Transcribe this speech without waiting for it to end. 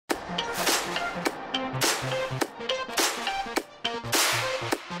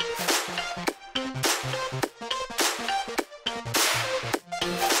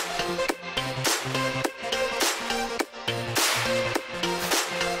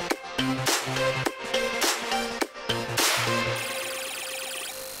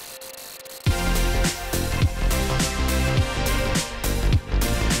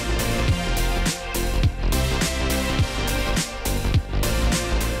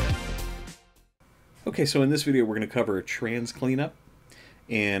Okay, so in this video we're going to cover trans cleanup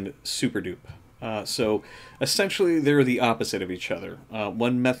and super dupe. So essentially they're the opposite of each other.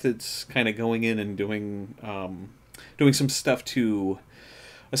 One method's kind of going in and doing some stuff to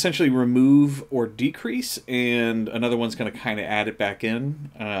essentially remove or decrease, and another one's going to kind of add it back in.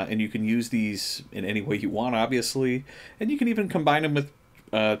 And you can use these in any way you want, obviously, and you can even combine them with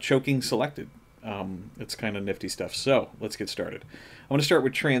choking selected. It's kind of nifty stuff. So let's get started. I want to start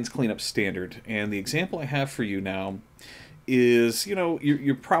with trans cleanup standard, and the example I have for you now is,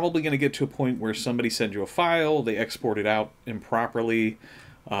 you're probably going to get to a point where somebody sends you a file, they export it out improperly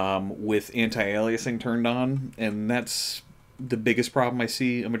with anti-aliasing turned on, and that's the biggest problem I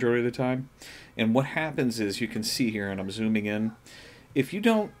see a majority of the time. And what happens is, you can see here, and I'm zooming in, if you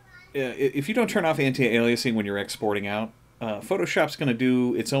don't turn off anti-aliasing when you're exporting out, Photoshop's going to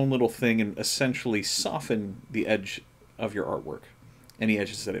do its own little thing and essentially soften the edge of your artwork, any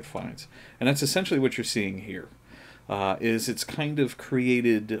edges that it finds. And that's essentially what you're seeing here. Is it's kind of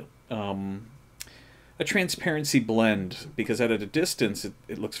created a transparency blend, because at a distance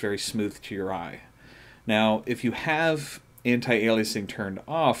it looks very smooth to your eye. Now, if you have anti-aliasing turned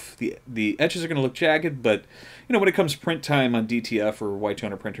off, the edges are going to look jagged, but when it comes print time on DTF or white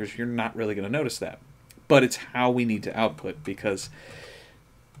toner printers, you're not really going to notice that. But it's how we need to output, because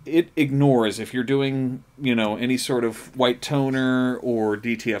it ignores, if you're doing any sort of white toner or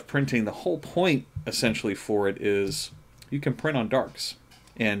DTF printing, the whole point essentially for it is you can print on darks,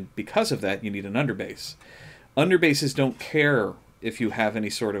 and because of that you need an underbase. Underbases don't care if you have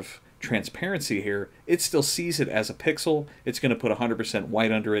any sort of transparency here. It still sees it as a pixel. It's going to put 100%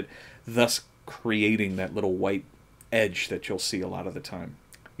 white under it, thus creating that little white edge that you'll see a lot of the time.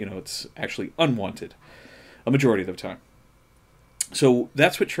 It's actually unwanted a majority of the time. So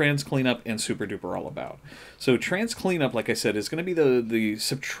that's what trans cleanup and super dupe are all about. So trans cleanup, like I said, is going to be the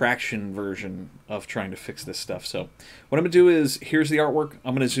subtraction version of trying to fix this stuff. So what I'm going to do is, here's the artwork.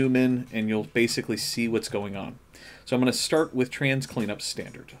 I'm going to zoom in and you'll basically see what's going on. So I'm going to start with trans cleanup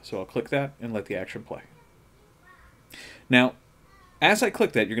standard. So I'll click that and let the action play. Now, as I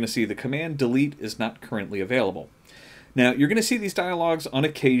click that, you're going to see the command delete is not currently available. Now, you're going to see these dialogues on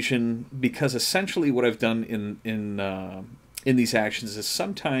occasion, because essentially what I've done in these actions is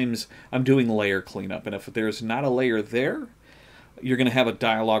sometimes I'm doing layer cleanup, and if there's not a layer there, you're going to have a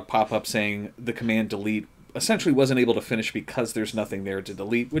dialog pop up saying the command delete essentially wasn't able to finish because there's nothing there to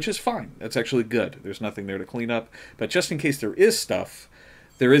delete, which is fine. That's actually good. There's nothing there to clean up, but just in case there is stuff,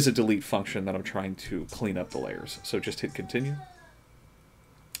 there is a delete function that I'm trying to clean up the layers. So just hit continue,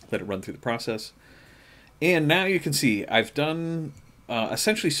 let it run through the process. And now you can see I've done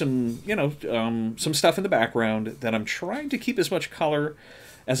essentially some, some stuff in the background that I'm trying to keep as much color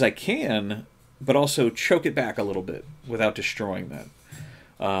as I can, but also choke it back a little bit without destroying that.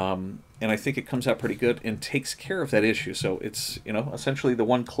 And I think it comes out pretty good and takes care of that issue. So it's, essentially the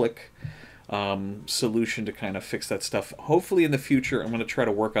one-click solution to kind of fix that stuff. Hopefully in the future, I'm going to try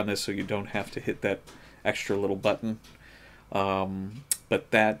to work on this so you don't have to hit that extra little button. But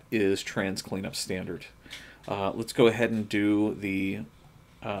that is trans cleanup standard. Let's go ahead and do the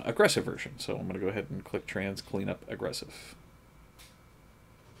aggressive version. So I'm going to go ahead and click trans cleanup aggressive.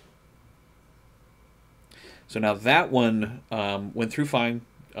 So now that one went through fine.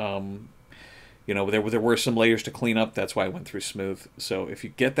 There were some layers to clean up. That's why it went through smooth. So if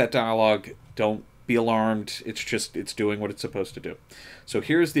you get that dialogue, don't be alarmed. It's doing what it's supposed to do. So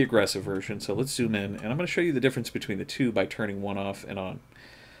here's the aggressive version. So let's zoom in, and I'm going to show you the difference between the two by turning one off and on.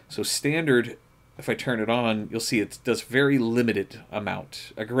 So standard, if I turn it on, you'll see it does very limited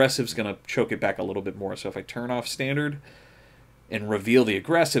amount. Aggressive's going to choke it back a little bit more. So if I turn off standard and reveal the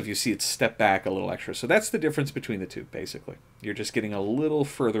aggressive, you see it step back a little extra. So that's the difference between the two, basically. You're just getting a little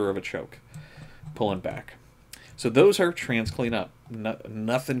further of a choke, pulling back. So those are trans cleanup.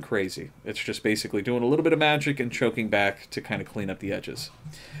 Nothing crazy. It's just basically doing a little bit of magic and choking back to kind of clean up the edges.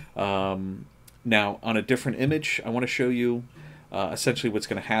 Now, on a different image, I want to show you essentially what's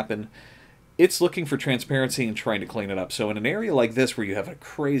going to happen. It's looking for transparency and trying to clean it up. So in an area like this where you have a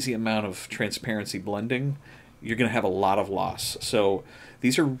crazy amount of transparency blending, you're going to have a lot of loss. So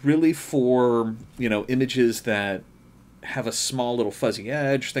these are really for, images that have a small little fuzzy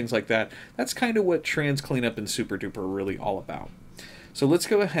edge, things like that. That's kind of what trans cleanup and super duper are really all about. So let's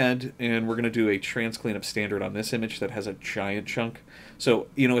go ahead and we're going to do a trans cleanup standard on this image that has a giant chunk. So,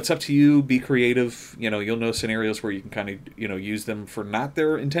 it's up to you. Be creative. You'll know scenarios where you can kind of, use them for not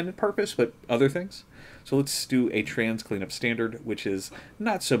their intended purpose, but other things. So let's do a trans cleanup standard, which is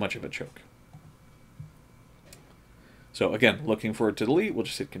not so much of a choke. So again, looking for it to delete, we'll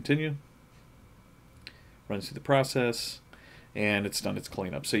just hit continue. Runs through the process. and it's done its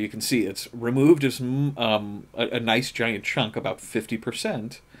cleanup. So you can see it's removed a nice giant chunk, about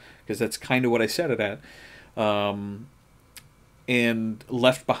 50%, because that's kind of what I set it at, and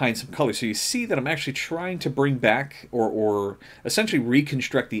left behind some color. So you see that I'm actually trying to bring back or essentially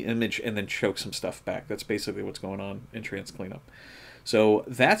reconstruct the image and then choke some stuff back. That's basically what's going on in trans cleanup. So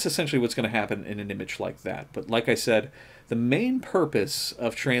that's essentially what's going to happen in an image like that. But like I said, the main purpose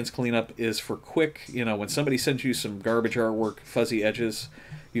of trans cleanup is for quick, when somebody sends you some garbage artwork, fuzzy edges,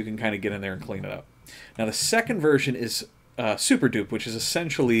 you can kind of get in there and clean it up. Now the second version is super dupe, which is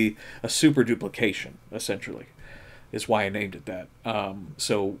essentially a super duplication, essentially, is why I named it that.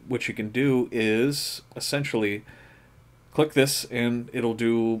 So what you can do is essentially click this and it'll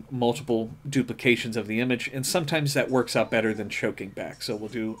do multiple duplications of the image, and sometimes that works out better than choking back. So we'll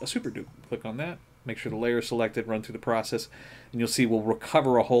do a super dupe. Click on that, make sure the layer is selected, run through the process, and you'll see we'll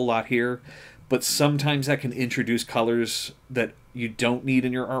recover a whole lot here, but sometimes that can introduce colors that you don't need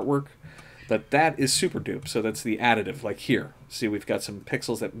in your artwork. But that is super dupe, so that's the additive, like here. See, we've got some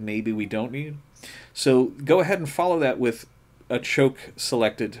pixels that maybe we don't need. So go ahead and follow that with a choke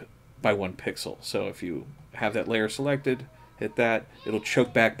selected by 1 pixel. So if you have that layer selected, hit that, it'll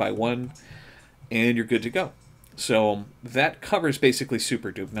choke back by 1, and you're good to go. So that covers basically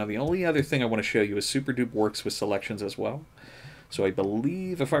super dupe. Now the only other thing I want to show you is super dupe works with selections as well. So I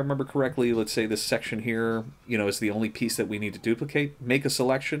believe, if I remember correctly, let's say this section here, is the only piece that we need to duplicate. Make a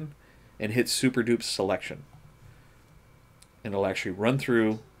selection and hit super dupe selection, and it'll actually run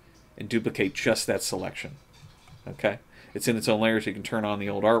through and duplicate just that selection. Okay, it's in its own layer, so you can turn on the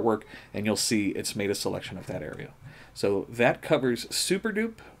old artwork and you'll see it's made a selection of that area. So that covers super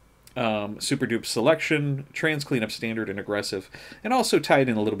dupe, selection, trans cleanup standard, and aggressive, and also tied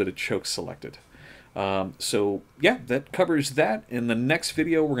in a little bit of choke selected. So yeah, that covers that. In the next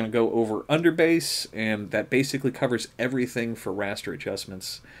video, we're going to go over underbase, and that basically covers everything for raster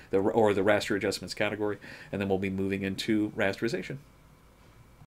adjustments, or the raster adjustments category, and then we'll be moving into rasterization.